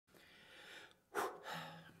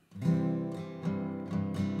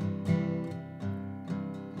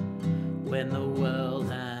when the world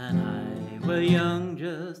and I were young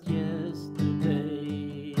just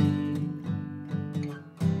yesterday.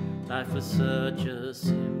 Life was such a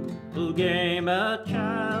simple game a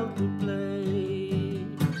child could play.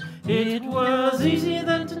 It was easy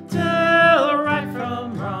then to tell right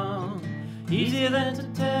from wrong, easier than to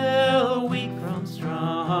tell weak from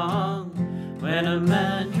strong. When a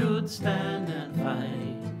man should stand and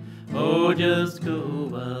fight, oh, just go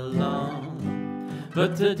along.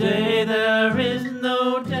 But today there is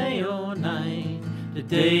no day or night.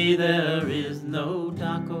 Today there is no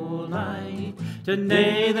dark or light.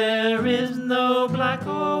 Today there is no black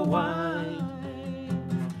or white.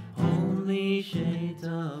 Only shades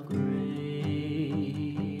of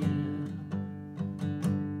gray.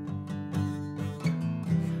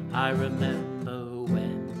 I remember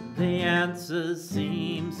when the answers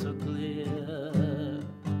seemed so clear.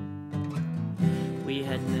 We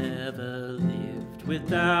had never lived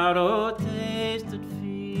without or tasted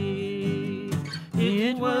fear.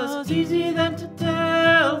 It was easy then to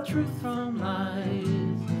tell truth from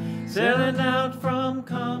lies, selling out from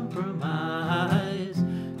compromise,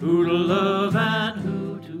 who to love and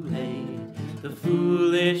who to hate, the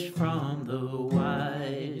foolish from the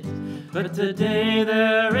wise. But today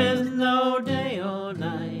there is no day or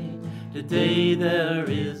night. Today there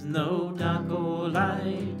is no dark or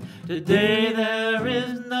light. Today there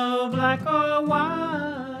is no black or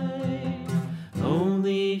white.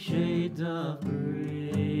 Only shades of gray.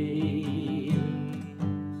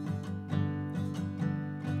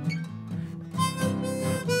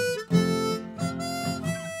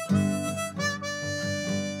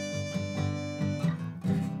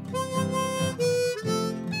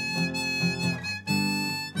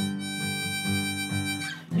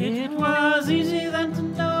 It was easy then to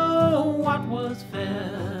know what was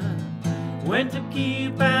fair, when to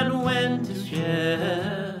keep and when to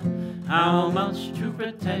share, how much to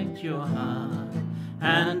protect your heart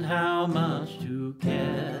and how much to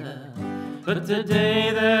care. But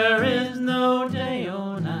today there is no day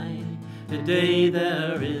or night. Today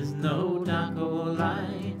there is no dark or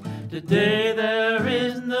light. Today there